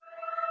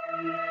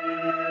From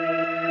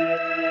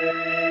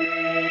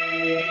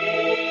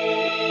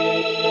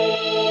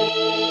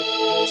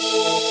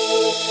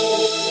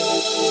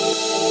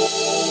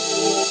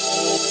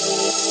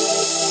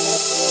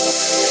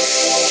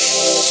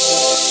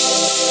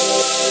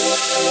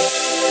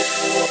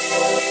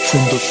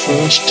the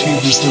first he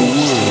was the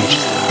Word,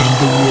 and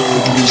the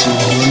Word was in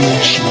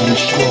relation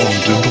with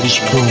God and was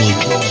God.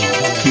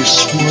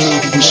 This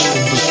Word was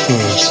from the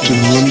first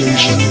in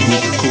relation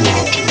with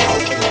God.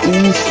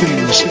 All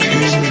things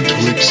came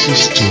into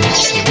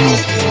existence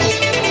through him,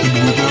 and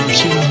without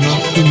him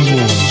nothing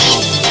was.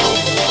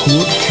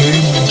 What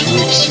came into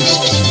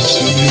existence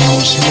in him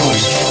was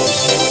life,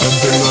 and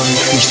the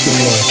life was the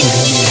light of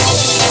men,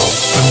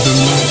 and the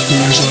light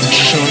goes on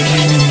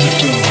shining in the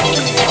dark.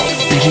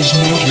 It is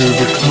not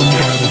overcome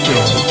by the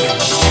dark.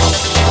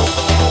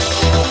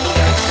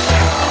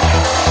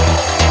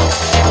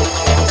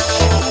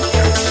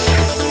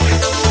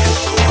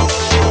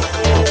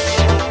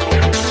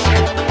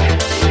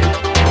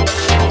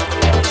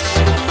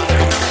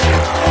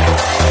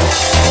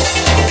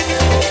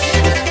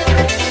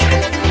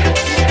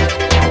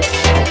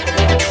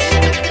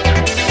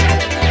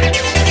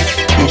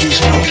 It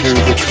is not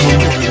overcome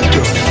by the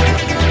dark.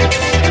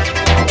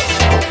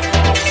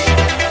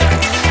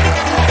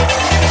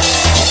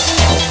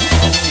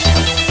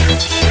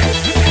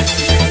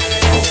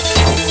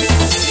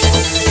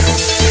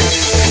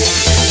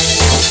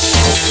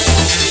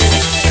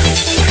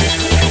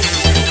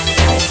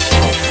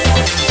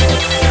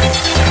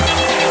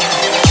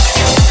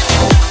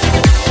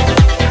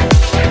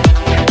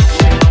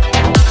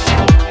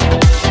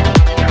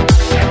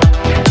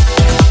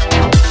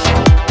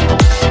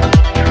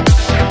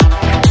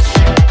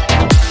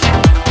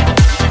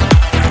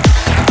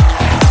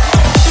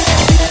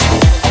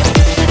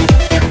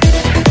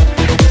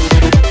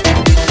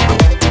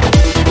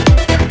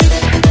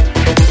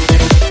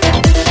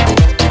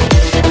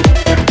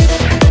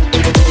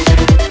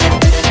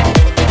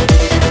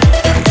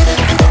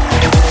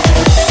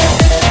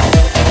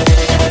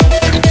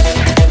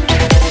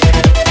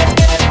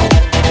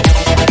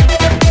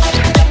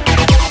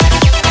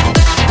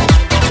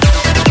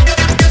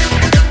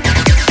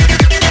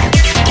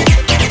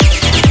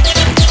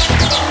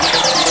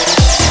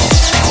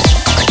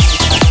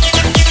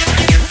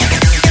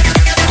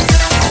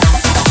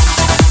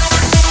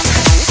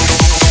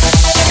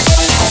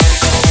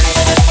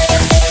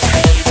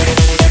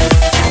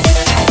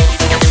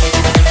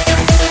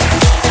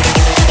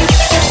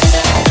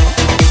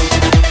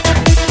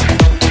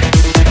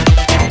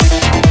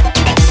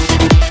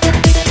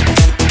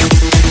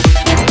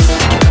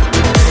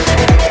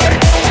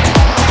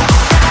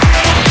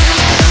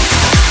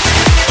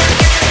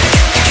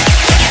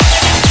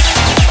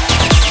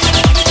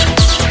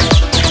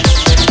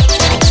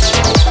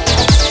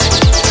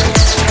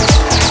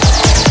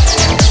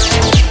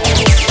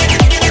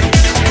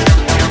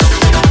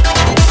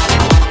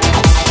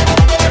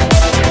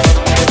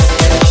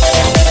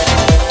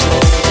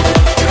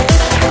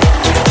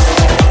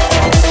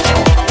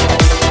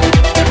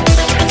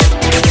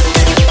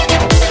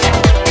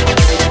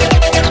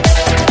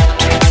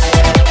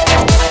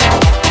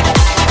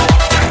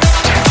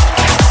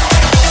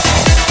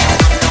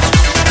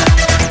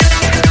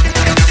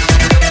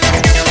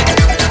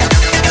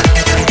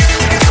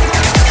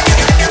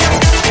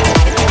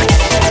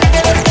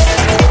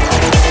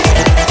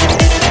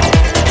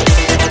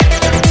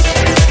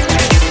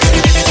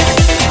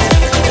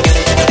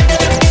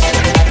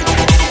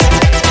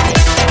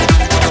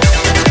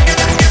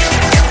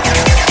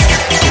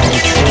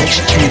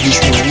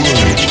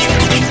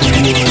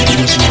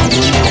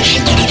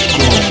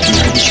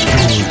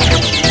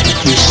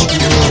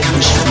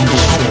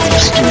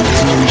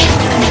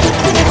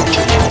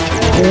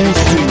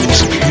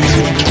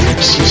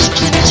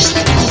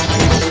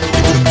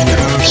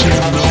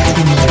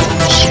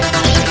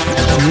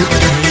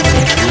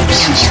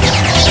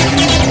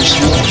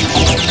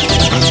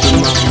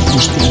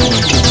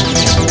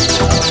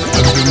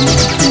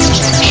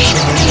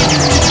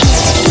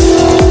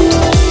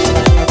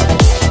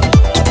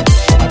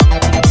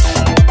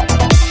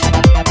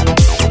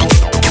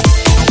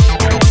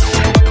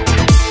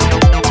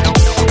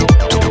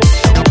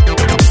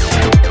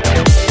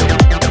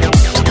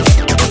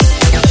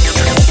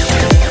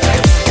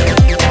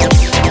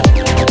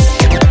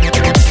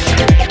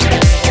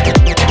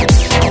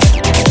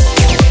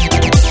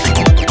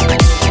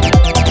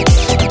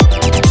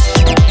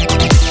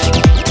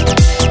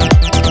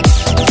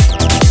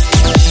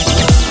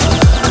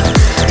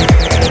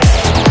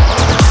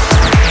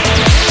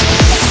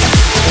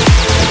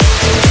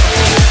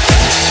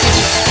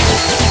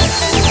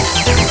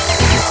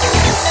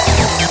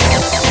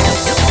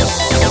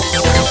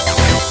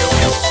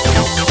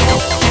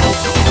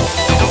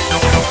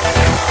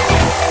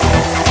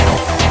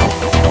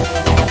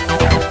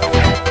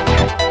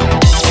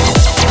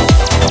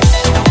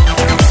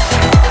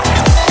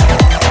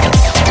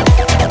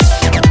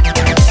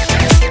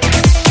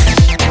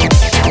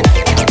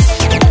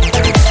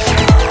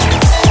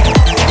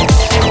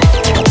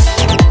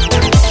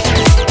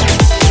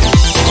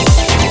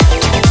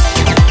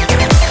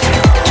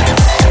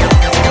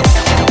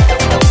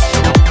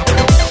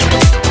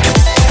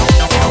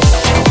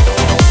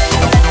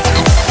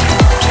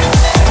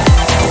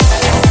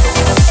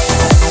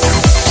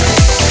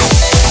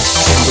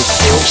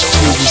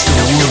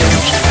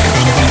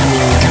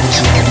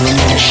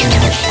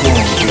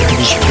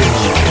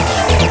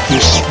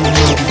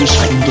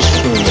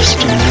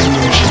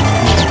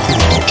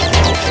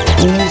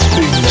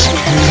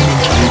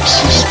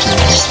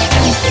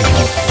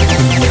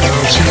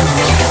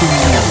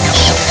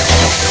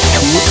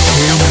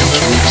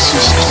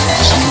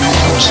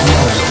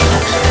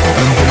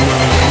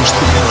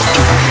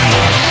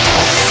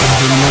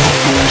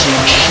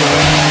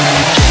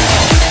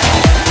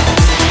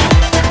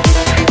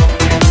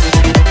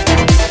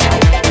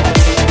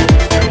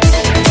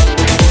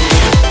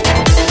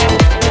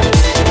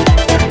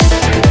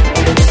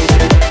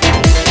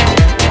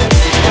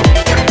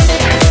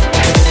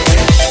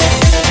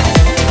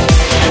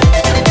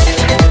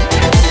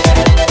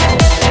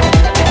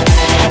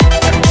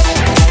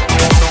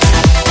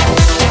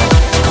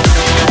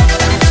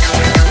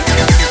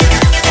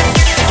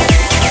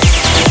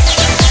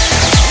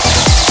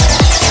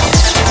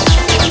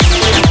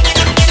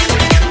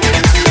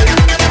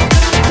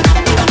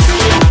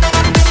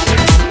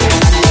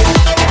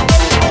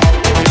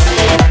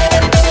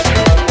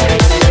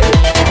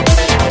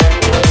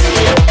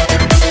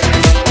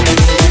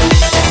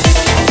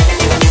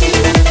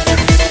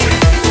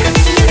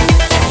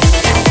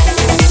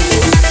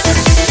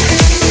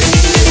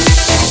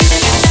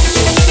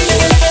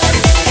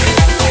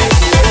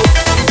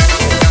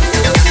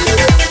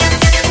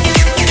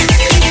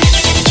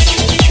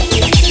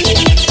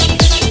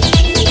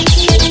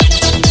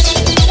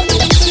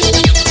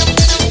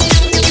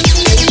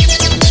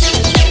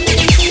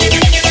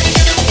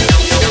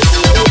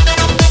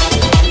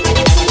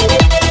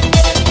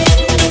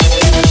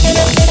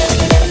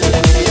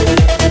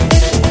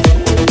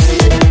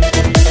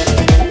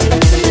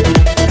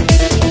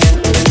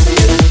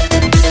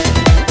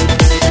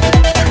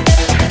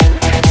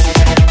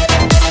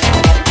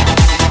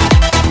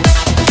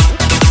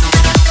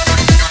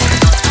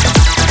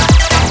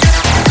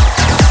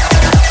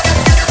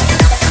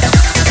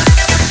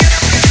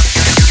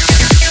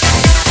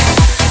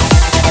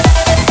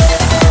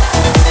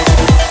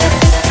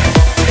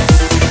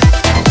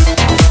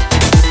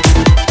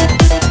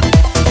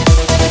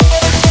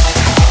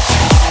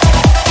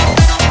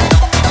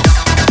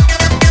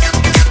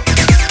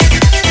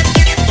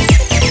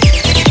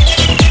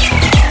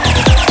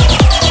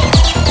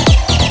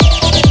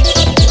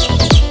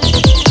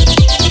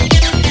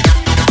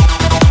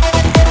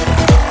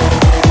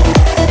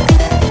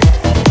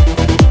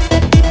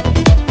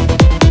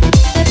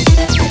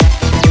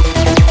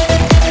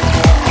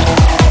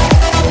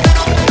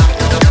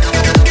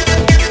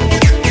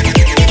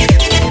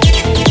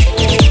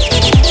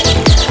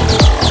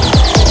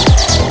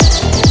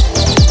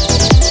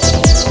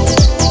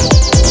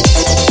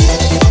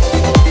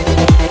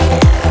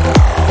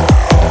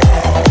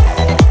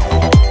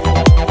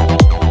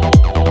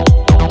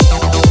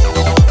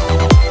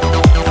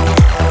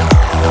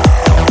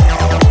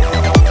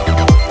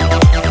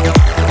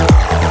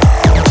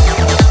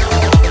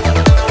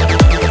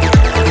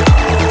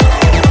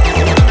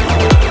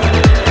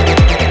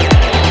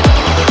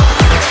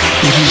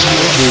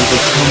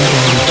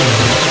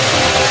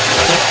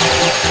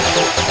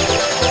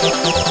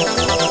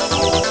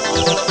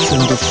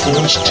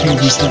 first he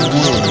was the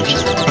Word,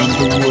 and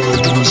the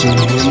Word was in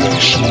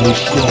relation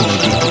with God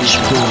and was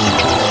Word.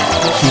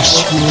 This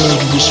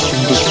Word was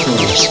from the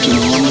first in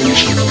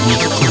relation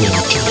with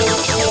God.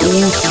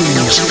 All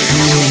things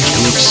came into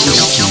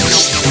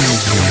existence through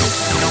him,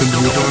 and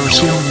without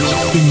him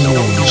nothing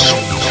was.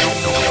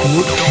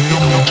 What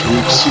came into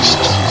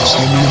existence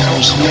in him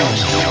was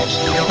life,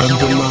 and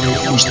the light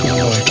was the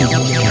light of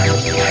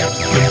man,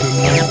 and the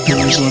light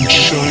goes on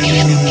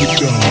shining in the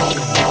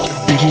dark.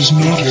 It is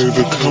not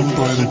overcome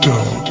by the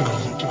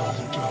dark.